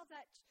 imagine how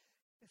that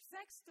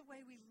affects the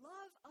way we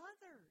love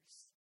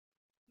others.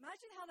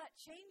 Imagine how that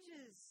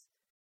changes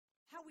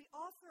how we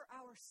offer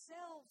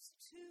ourselves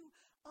to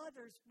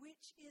others,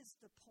 which is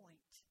the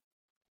point.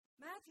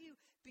 Matthew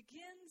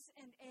begins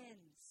and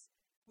ends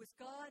with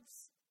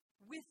God's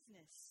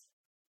witness.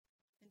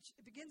 And it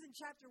begins in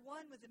chapter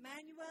 1 with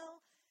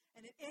Emmanuel,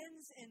 and it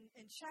ends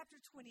in chapter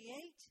 28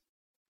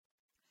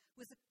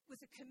 with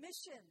a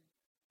commission.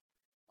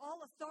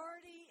 All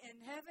authority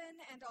in heaven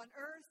and on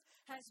earth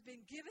has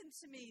been given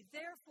to me.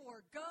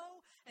 Therefore,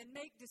 go and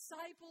make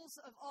disciples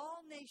of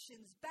all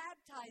nations,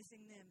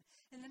 baptizing them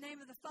in the name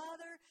of the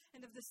Father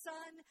and of the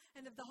Son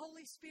and of the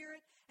Holy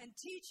Spirit, and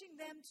teaching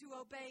them to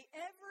obey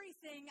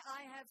everything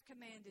I have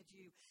commanded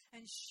you.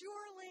 And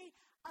surely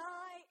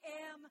I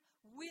am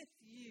with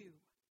you,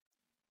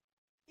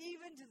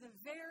 even to the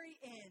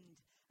very end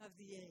of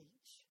the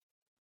age.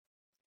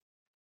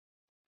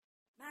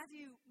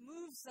 Matthew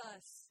moves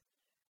us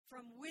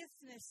from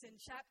witness in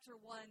chapter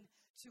 1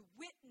 to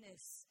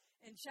witness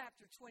in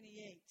chapter 28.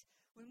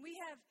 When we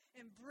have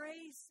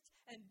embraced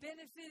and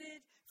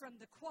benefited from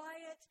the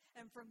quiet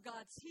and from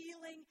God's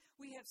healing,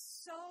 we have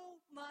so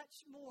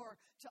much more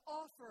to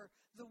offer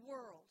the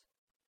world.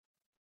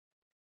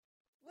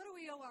 What do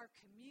we owe our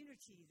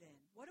community then?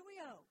 What do we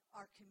owe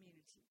our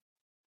community?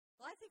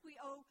 Well, I think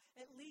we owe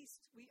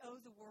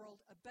the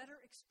world a better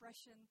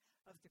expression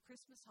of the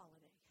Christmas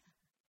holiday.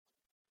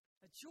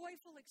 A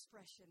joyful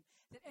expression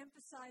that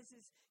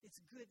emphasizes its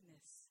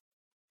goodness.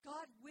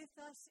 God with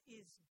us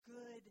is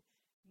good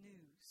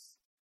news.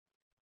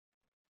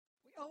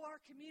 We owe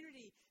our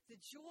community the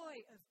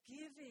joy of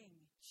giving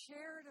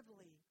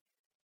charitably,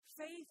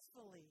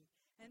 faithfully,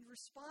 and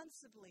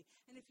responsibly.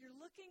 And if you're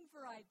looking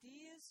for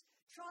ideas,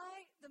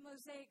 try the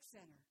Mosaic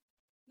Center.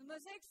 The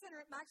Mosaic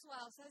Center at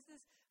Maxwell House has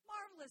this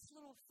marvelous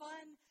little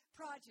fun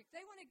project.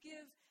 They want to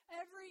give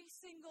every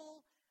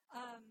single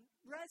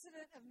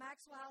resident of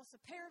Maxwell House a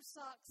pair of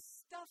socks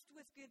stuffed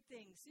with good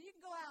things. So you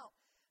can go out,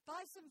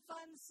 buy some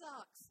fun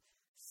socks,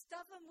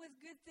 stuff them with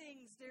good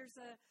things. There's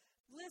a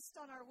list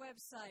on our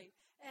website,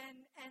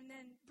 and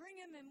then bring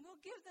them and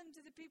we'll give them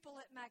to the people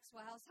at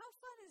Maxwell House. How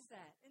fun is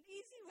that? An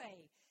easy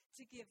way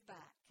to give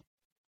back.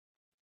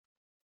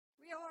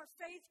 We owe our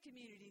faith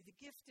community the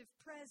gift of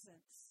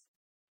presence.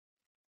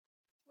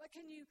 Who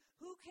can you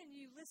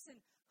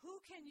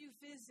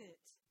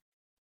visit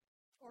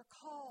or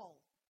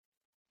call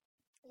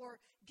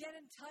or get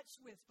in touch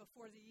with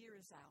before the year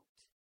is out?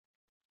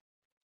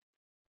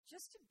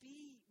 Just to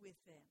be with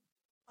them.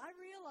 I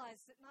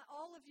realize that not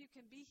all of you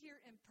can be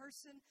here in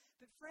person,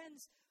 but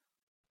friends,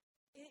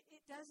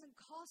 it doesn't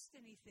cost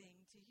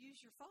anything to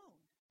use your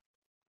phone.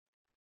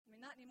 I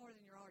mean, not any more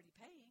than you're already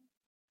paying.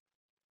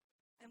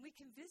 And we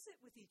can visit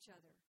with each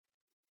other.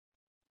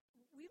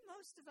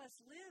 Most of us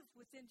live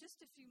within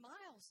just a few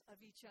miles of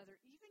each other.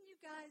 Even you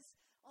guys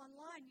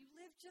online, you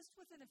live just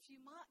within a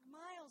few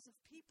miles of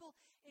people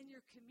in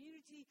your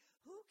community.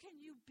 Who can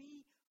you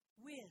be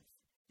with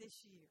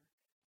this year?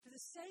 For the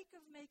sake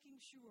of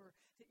making sure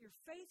that your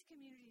faith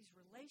community's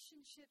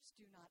relationships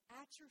do not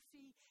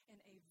atrophy in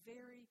a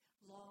very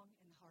long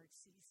and hard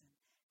season.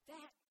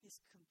 That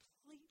is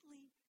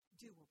completely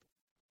doable.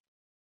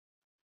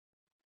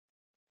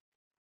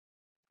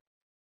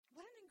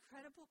 What an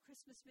incredible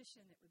Christmas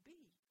mission it would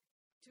be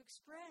to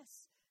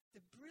express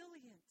the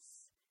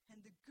brilliance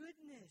and the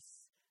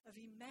goodness of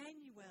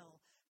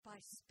Emmanuel by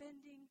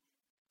spending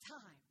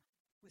time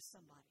with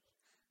somebody.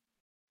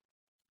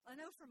 I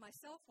know for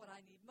myself what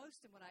I need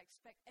most and what I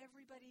expect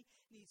everybody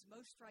needs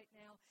most right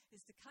now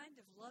is the kind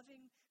of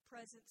loving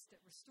presence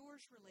that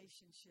restores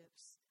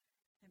relationships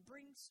and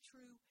brings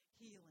true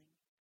healing.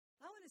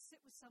 I want to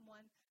sit with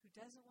someone who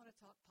doesn't want to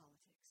talk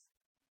politics.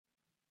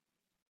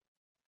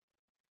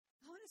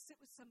 I want to sit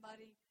with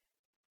somebody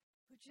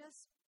who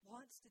just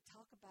wants to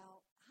talk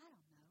about, I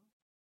don't know,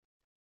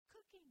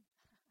 cooking.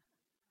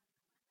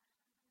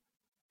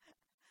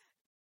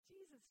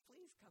 Jesus,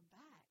 please come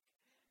back.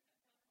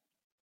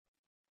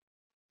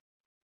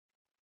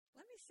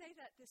 Let me say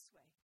that this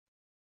way.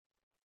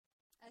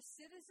 As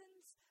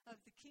citizens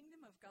of the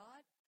kingdom of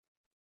God,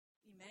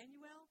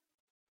 Emmanuel,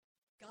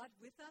 God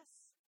with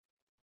us,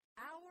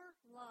 our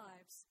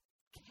lives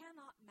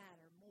cannot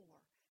matter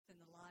more than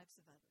the lives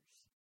of others.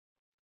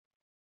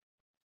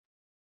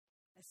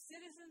 As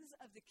citizens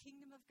of the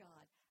kingdom of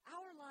God,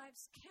 our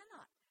lives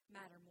cannot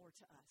matter more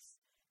to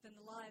us than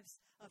the lives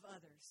of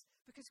others.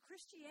 Because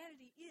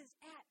Christianity is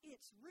at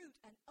its root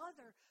an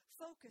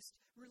other-focused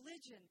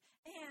religion,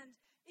 and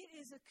it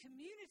is a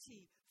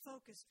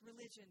community-focused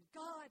religion.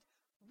 God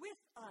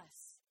with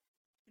us.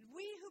 And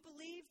we who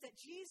believe that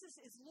Jesus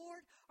is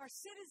Lord are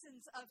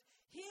citizens of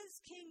His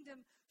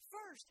kingdom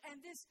first,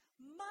 and this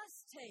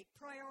must take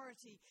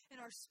priority in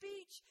our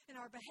speech, in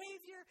our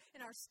behavior,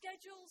 in our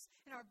schedules,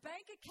 in our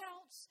bank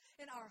accounts,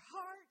 in our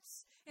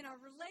hearts, in our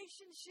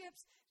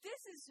relationships.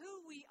 This is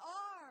who we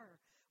are.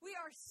 We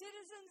are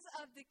citizens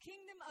of the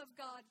kingdom of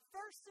God,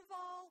 first of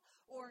all,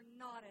 or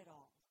not at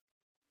all.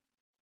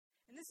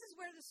 And this is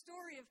where the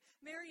story of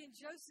Mary and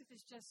Joseph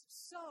is just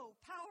so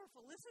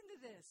powerful. Listen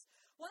to this.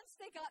 Once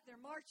they got their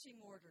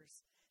marching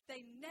orders,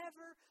 they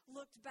never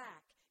looked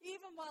back.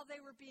 Even while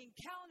they were being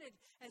counted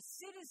as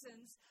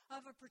citizens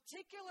of a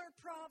particular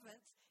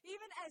province,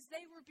 even as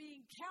they were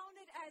being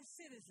counted as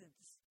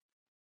citizens,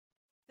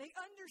 they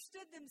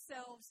understood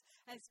themselves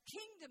as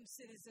kingdom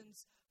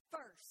citizens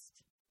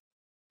first.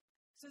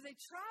 So they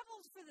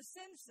traveled for the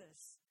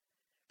census,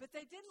 but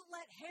they didn't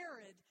let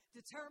Herod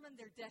determine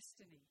their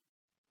destiny.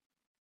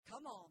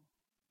 Come on.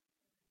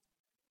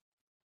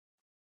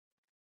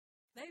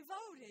 They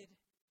voted,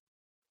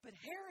 but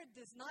Herod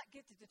does not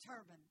get to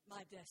determine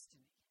my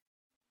destiny.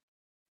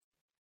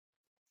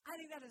 I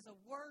think that is a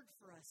word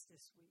for us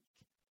this week.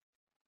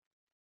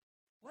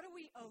 What do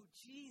we owe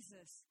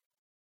Jesus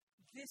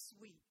this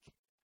week?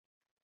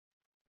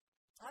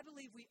 I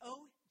believe we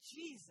owe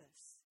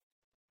Jesus,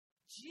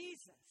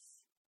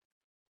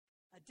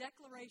 a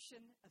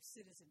declaration of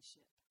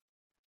citizenship.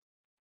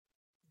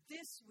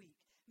 This week,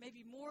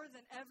 maybe more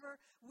than ever,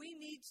 we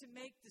need to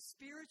make the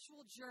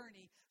spiritual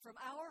journey from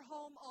our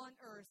home on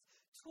earth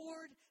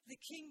toward the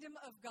kingdom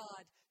of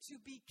God, to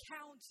be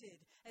counted,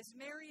 as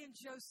Mary and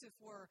Joseph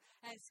were,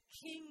 as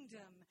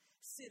kingdom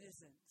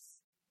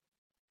citizens.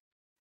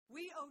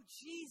 We owe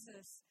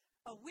Jesus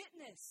a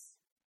witness.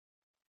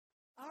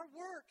 Our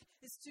work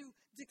is to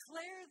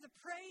declare the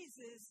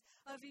praises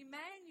of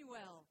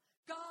Emmanuel,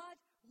 God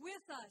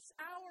with us,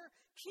 our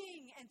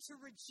King, and to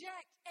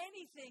reject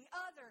anything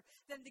other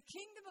than the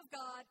kingdom of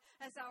God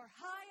as our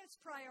highest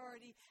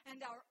priority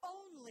and our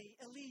only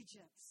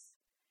allegiance.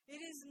 It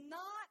is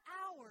not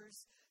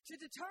ours to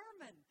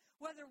determine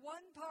whether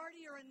one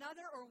party or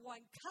another, or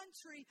one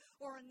country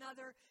or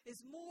another,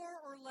 is more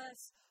or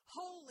less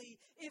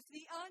holy if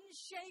the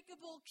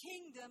unshakable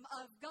kingdom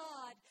of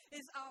God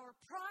is our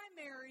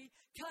primary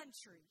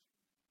country.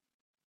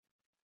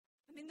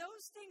 I mean,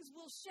 those things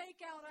will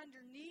shake out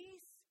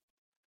underneath,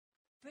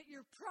 but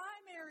your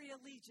primary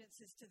allegiance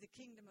is to the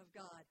kingdom of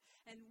God,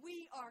 and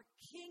we are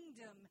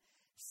kingdom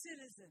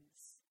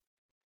citizens.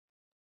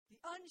 The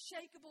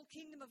unshakable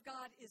kingdom of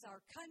God is our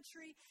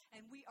country,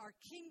 and we are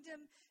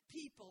kingdom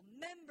people,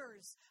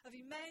 members of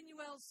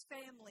Emmanuel's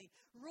family,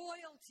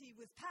 royalty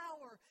with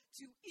power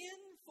to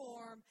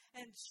inform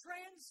and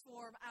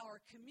transform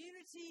our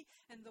community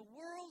and the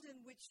world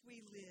in which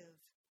we live,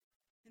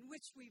 in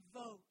which we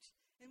vote,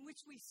 in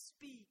which we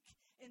speak,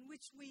 in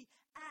which we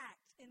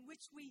act, in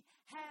which we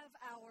have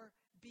our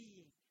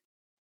being.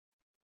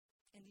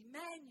 And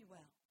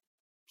Emmanuel,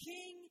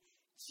 King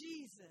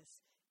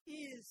Jesus,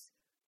 is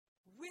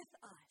with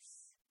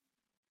us.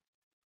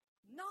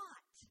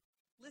 Not,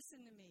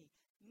 listen to me,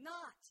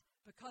 not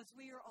because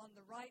we are on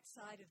the right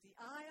side of the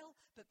aisle,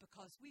 but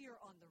because we are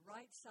on the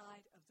right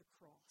side of the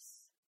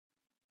cross.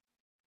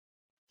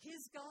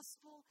 His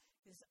gospel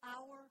is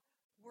our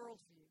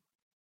worldview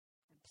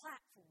and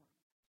platform,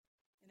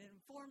 and it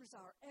informs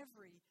our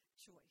every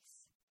choice.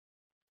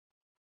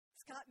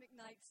 Scott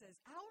McKnight says,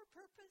 our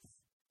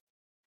purpose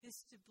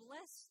is to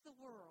bless the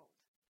world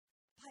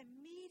by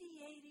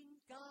mediating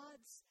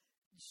God's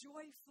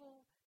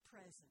joyful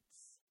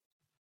presence,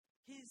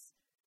 His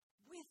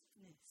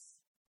witness.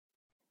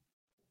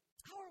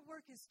 Our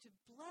work is to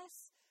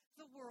bless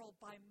the world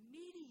by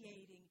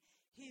mediating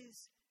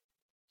His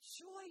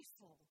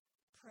joyful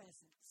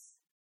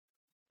presence.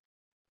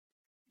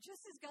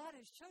 Just as God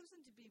has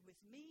chosen to be with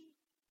me,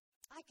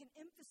 I can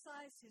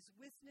emphasize His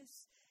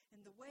witness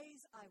in the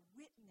ways I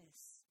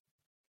witness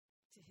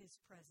to His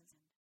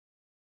presence.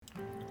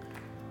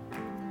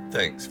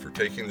 Thanks for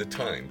taking the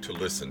time to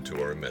listen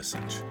to our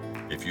message.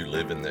 If you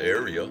live in the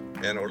area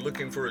and are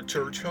looking for a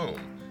church home,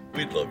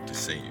 we'd love to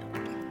see you.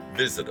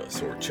 Visit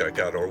us or check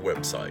out our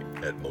website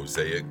at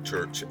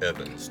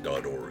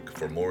mosaicchurchevans.org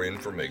for more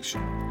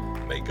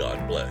information. May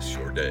God bless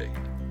your day.